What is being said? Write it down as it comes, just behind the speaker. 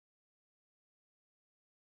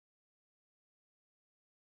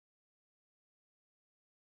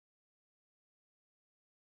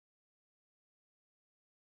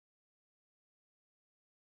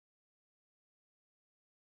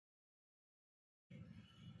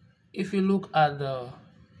If you look at the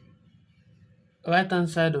right hand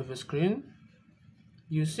side of the screen,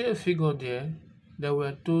 you see a figure there that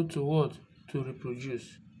we're told to what? To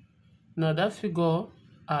reproduce. Now that figure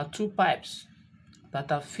are two pipes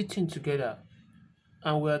that are fitting together,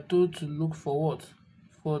 and we are told to look for what?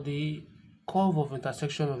 For the curve of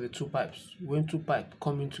intersection of the two pipes. When two pipes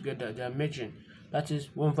coming together, they are merging. That is,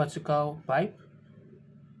 one vertical pipe,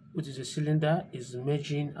 which is a cylinder, is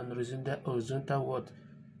merging an horizontal what?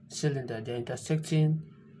 Cylinder. They are intersecting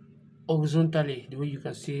horizontally, the way you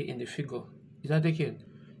can see in the figure. Is that okay?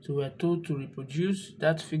 So we are told to reproduce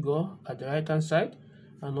that figure at the right hand side,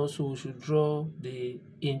 and also we should draw the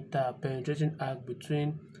interpenetrating arc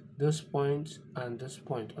between this point and this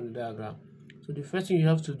point on the diagram. So the first thing you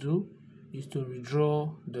have to do is to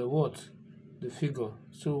redraw the what? The figure.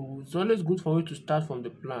 So it's always good for you to start from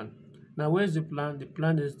the plan. Now where is the plan? The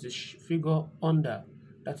plan is the figure under.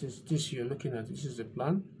 That is this you're looking at. This is the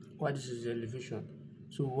plan, while this is the elevation.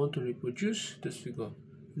 So we want to reproduce this figure.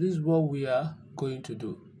 This is what we are going to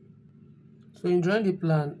do. So in drawing the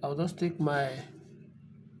plan, I'll just take my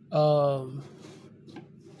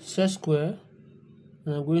set square,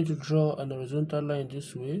 and I'm going to draw an horizontal line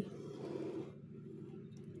this way.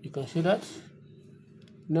 You can see that.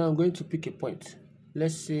 Now I'm going to pick a point.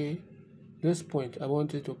 Let's say this point, I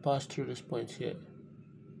want it to pass through this point here.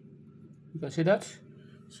 You can see that.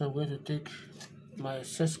 So I'm going to take my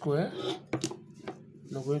set square,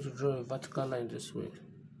 and I'm going to draw a vertical line this way.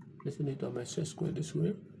 Placing it on my set square this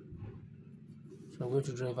way. So I'm going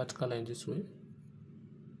to draw a vertical line this way.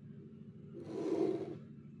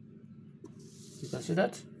 You can see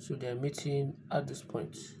that. So they are meeting at this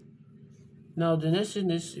point. Now the next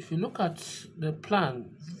thing is, if you look at the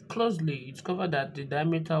plan closely, you discover that the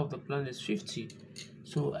diameter of the plan is 50.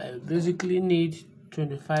 So I basically need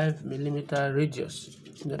 25 millimeter radius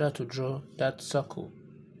in order to draw that circle.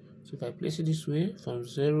 So if I place it this way, from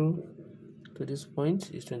 0 to this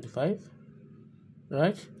point is 25,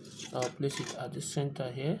 right? I'll place it at the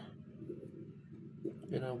center here.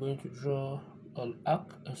 Then I'm going to draw an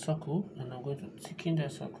arc, a circle, and I'm going to thicken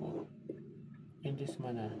that circle in this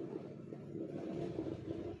manner.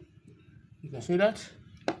 You can see that.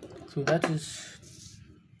 So that is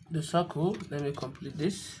the circle. Let me complete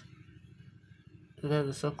this. So that's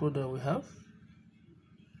the circle that we have.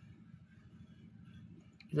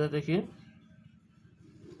 Is that okay?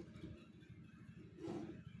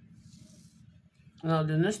 Now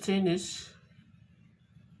the next thing is,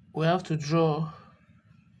 we have to draw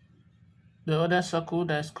the other circle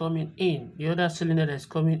that is coming in, the other cylinder that is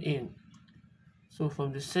coming in. So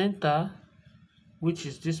from the center, which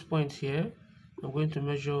is this point here, I'm going to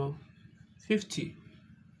measure 50,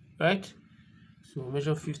 right? So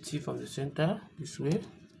measure 50 from the center this way,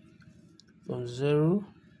 from 0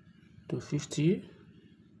 to 50,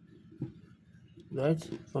 right?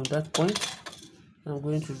 From that point, I'm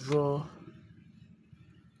going to draw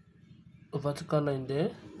a vertical line there.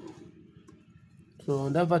 So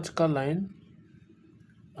on that vertical line,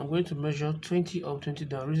 I'm going to measure 20 up, 20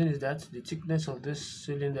 down. The reason is that the thickness of this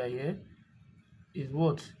cylinder here is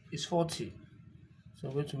what? Is 40. So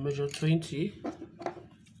I'm going to measure 20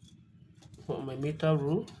 for my meter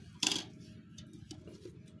rule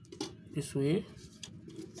this way.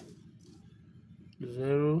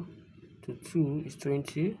 0 to 2 is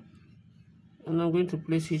 20, and I'm going to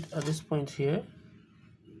place it at this point here.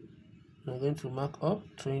 I'm going to mark up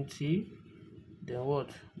 20, then what?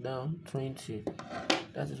 Down 20.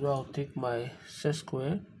 That is where I'll take my set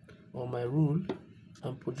square or my rule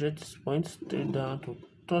and project this point straight down to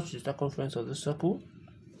touch the circumference of the circle.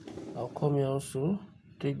 I'll come here also,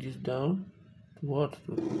 take this down to what?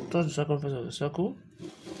 To touch the circumference of the circle.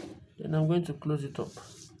 Then I'm going to close it up.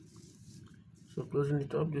 So closing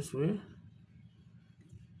it up this way.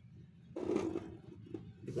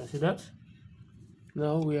 You can see that.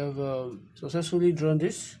 Now we have successfully drawn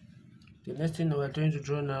this. The next thing that we're going to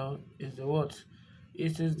draw now is the what?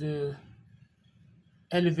 It is the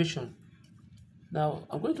elevation. Now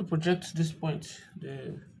I'm going to project this point,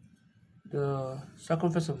 the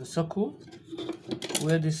circumference of the circle,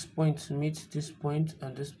 where this point meets this point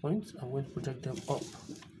and this point. I'm going to project them up.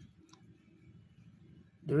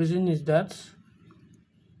 The reason is that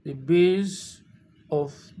the base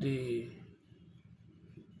of the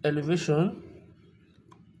elevation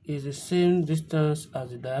is the same distance as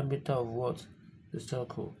the diameter of what? The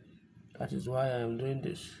circle. That is why I am doing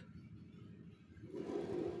this.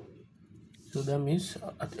 So that means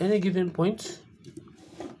at any given point,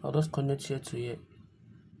 I'll just connect here to here,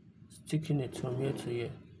 sticking it from here to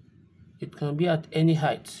here. It can be at any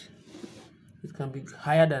height. It can be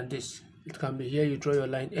higher than this. It can be here. You draw your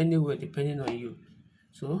line anywhere depending on you.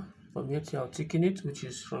 So From here to here, I'll thicken it, which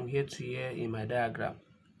is from here to here in my diagram.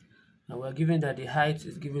 Now we're given that the height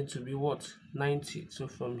is given to be what? 90. So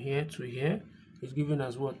from here to here is given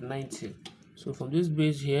as what? 90. So from this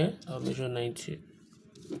base here, I'll measure 90.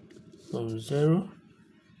 From 0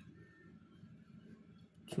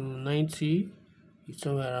 to 90 is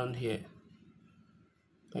somewhere around here.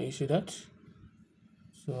 Can you see that?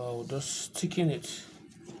 So I'll just thicken it.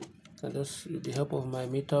 And just with the help of my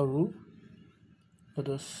meter rule, I'll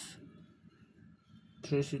just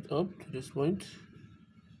trace it up to this point.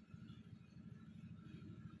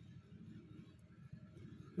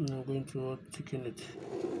 And I'm going to thicken it.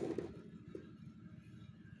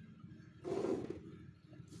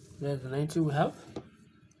 There's the 90 we have.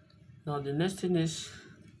 Now the next thing is,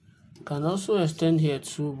 can also extend here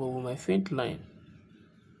too, but with my faint line,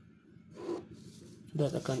 so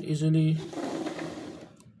that I can easily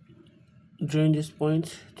join this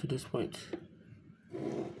point to this point.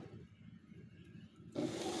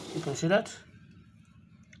 You can see that.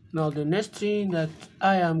 Now the next thing that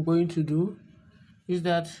I am going to do is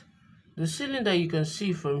that the cylinder you can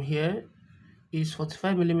see from here is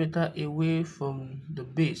 45 millimeter away from the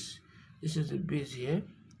base. This is the base here.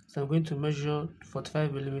 So I'm going to measure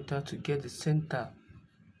 45 millimeter to get the center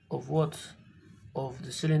of what? Of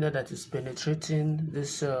the cylinder that is penetrating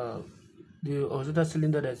this the horizontal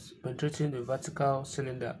cylinder that's penetrating the vertical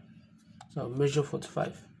cylinder. So I'll measure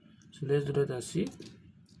 45. So let's do that and see.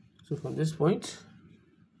 So from this point,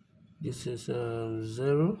 this is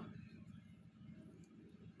 0,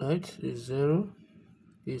 right? Is 0,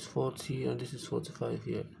 is 40, and this is 45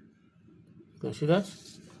 here. You can see that.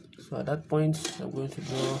 So at that point, I'm going to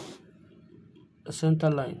draw a center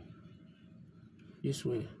line this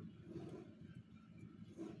way.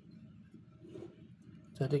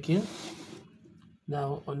 So taking.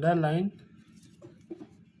 Now on that line,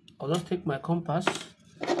 I'll just take my compass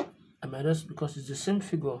and minus, because it's the same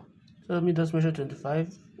figure. So let me just measure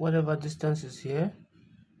 25. Whatever distance is here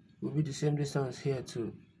will be the same distance here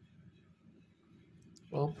too.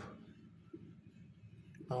 Up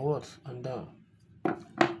and what? And down.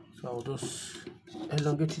 So I'll just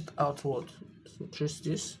elongate it outward. So trace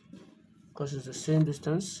this, because it's the same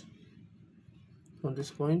distance from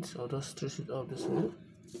this point. I'll just trace it out this way,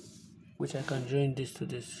 which I can join this to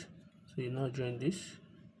this. So you now join this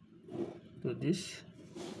to this.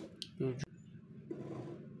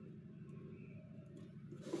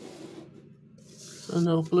 And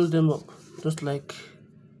I'll close them up just like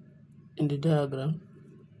in the diagram.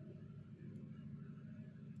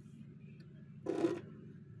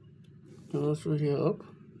 And also here up.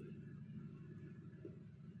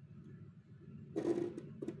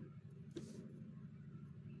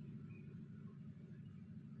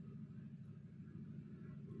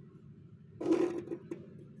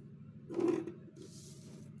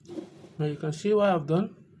 Now you can see what I've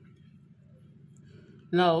done.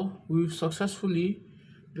 Now we've successfully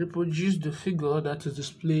reproduced the figure that is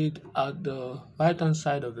displayed at the right hand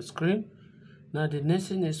side of the screen. Now the next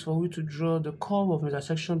thing is for you to draw the curve of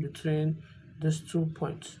intersection between these 2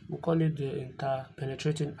 points. We'll call it the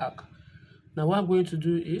interpenetrating arc. Now what I'm going to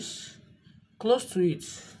do is, close to it,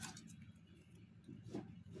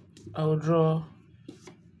 I will draw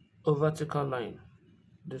a vertical line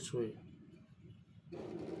this way.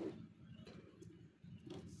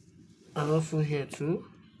 And also here too.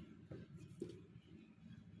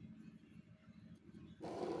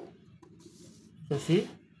 You see?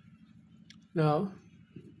 Now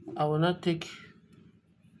I will not take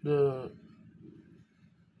the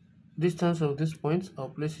distance of this point. I'll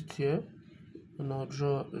place it here and I'll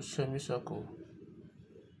draw a semicircle.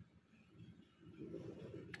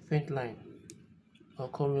 Faint line. I'll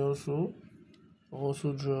come here also. I'll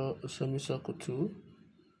also draw a semicircle too.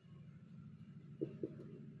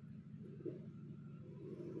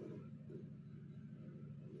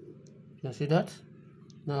 You can see that.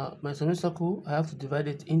 Now my semicircle, I have to divide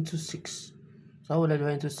it into 6. So how will I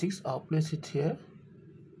divide into 6? I'll place it here.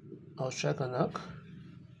 I'll strike an arc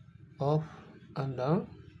up and down.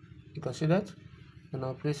 You can see that. And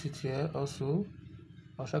I'll place it here also.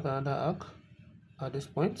 I'll strike another arc at this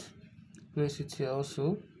point. Place it here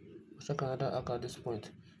also. I'll strike another arc at this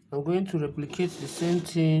point. I'm going to replicate the same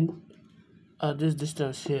thing at this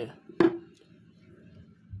distance here.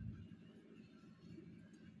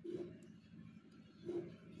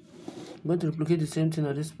 I'm going to replicate the same thing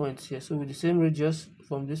at this point here. So with the same radius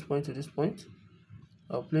from this point to this point,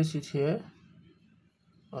 I'll place it here.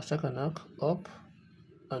 I'll strike an arc up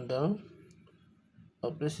and down.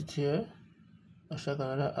 I'll place it here. I'll strike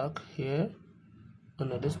another arc here.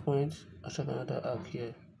 And at this point, I'll strike another arc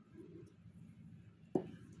here.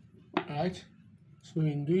 Alright. So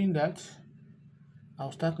in doing that,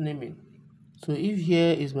 I'll start naming. So if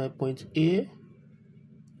here is my point A,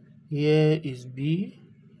 here is B,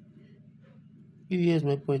 if here is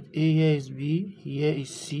my point A, here is B, here is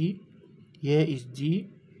C, here is D,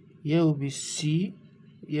 here will be C,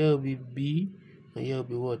 here will be B, and here will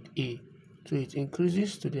be what? A. So it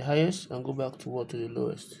increases to the highest and go back to what? To the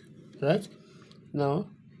lowest. Right? Now,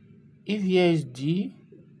 if here is D,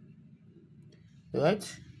 right?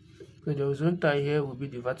 So the horizontal here will be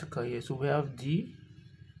the vertical here. So we have D,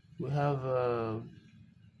 we have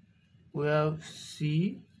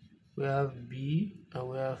C, we have B, and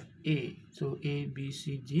we have A. So A, B,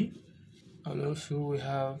 C, D, and also we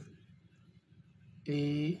have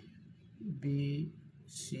A, B,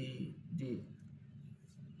 C, D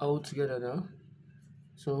all together now.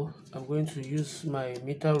 So I'm going to use my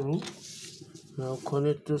meter rule. Now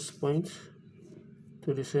connect this point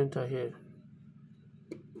to the center here.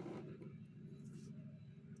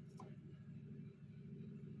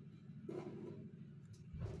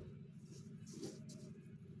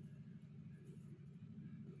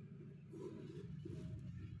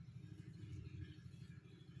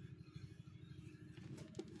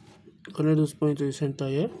 Connect this point to the center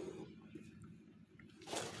here,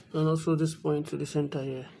 and also this point to the center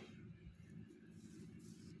here.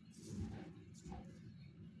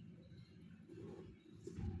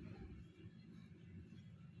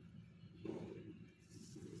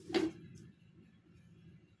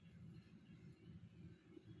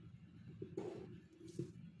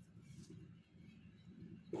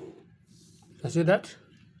 I see that.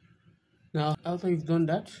 Now after you've done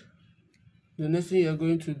that, the next thing you're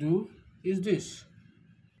going to do is this.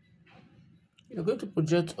 You're going to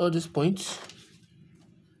project all these points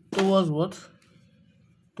towards what?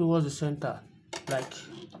 Towards the center. Like,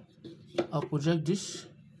 I'll project this.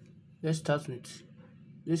 Let's start with,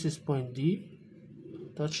 this is point D,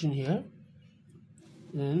 touching here.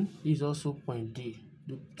 Then this is also point D.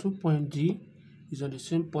 The 2 point D is on the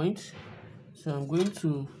same point. So I'm going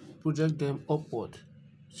to project them upward.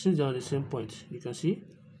 Since they're on the same point, you can see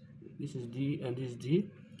this is D and this is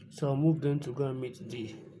D. So I'll move them to go and meet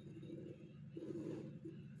D.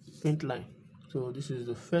 Paint line. So this is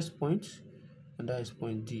the first point, and that is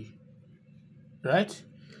point D. Right?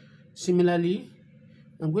 Similarly,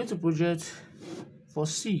 I'm going to project for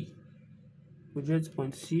C. Project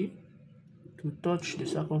point C to touch the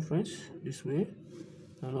circumference this way,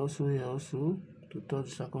 and also here also to touch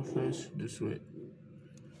the circumference this way.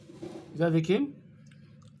 Is that okay?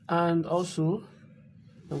 And also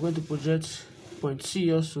I'm going to project point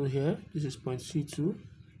C also here. This is point C2.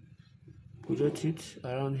 Project it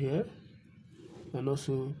around here, and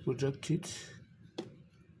also project it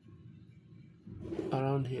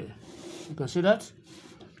around here. You can see that.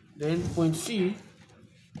 Then point C,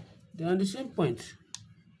 they are on the same point.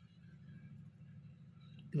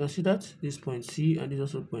 You can see that this point C and this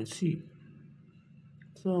also point C.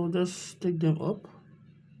 So I'll just take them up.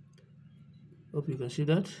 Hope you can see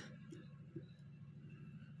that.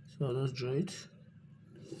 So I'll just draw it.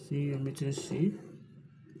 C meeting C.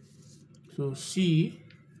 So C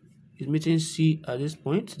is meeting C at this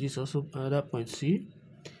point. This is also another point C.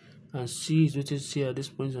 And C is meeting C at this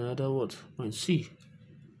point, another what? Point C.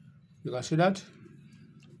 You can see that.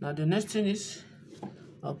 Now the next thing is,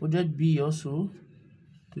 I'll project B also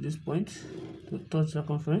to this point to touch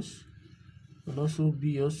circumference, and also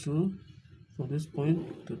B also from this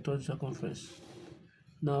point to touch circumference.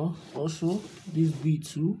 Now also this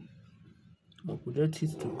B2, I'll project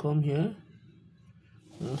it to come here,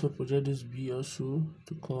 and also project this B also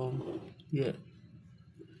to come here.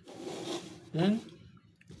 Then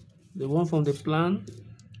the one from the plan,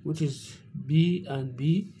 which is B and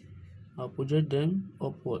B, I'll project them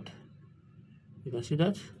upward. You can see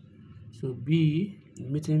that. So B is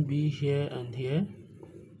meeting B here and here.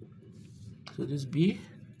 So this B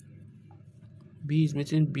is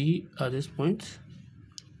meeting B at this point,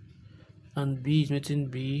 and B is meeting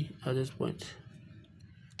B at this point.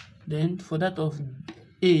 Then for that of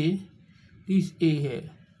A, this is A here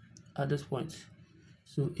at this point.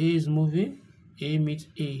 So A is moving, A meets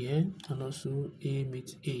A here, and also A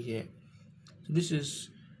meets A here. So this is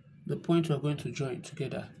the point we are going to join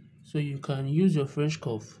together. So you can use your French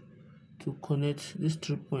curve to connect these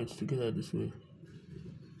 3 points together this way.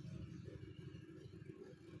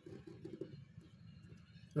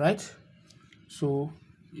 Right? So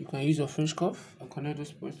you can use your French curve and connect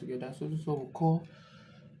those points together. So this is what we call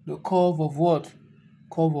the curve of what?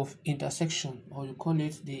 Curve of intersection, or you call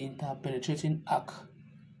it the interpenetrating arc.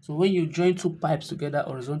 So when you join 2 pipes together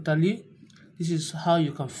horizontally, this is how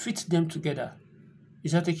you can fit them together.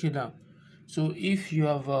 Is that taken down? So if you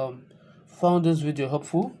have found this video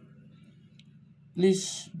helpful,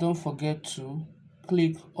 please don't forget to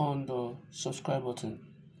click on the subscribe button.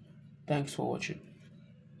 Thanks for watching.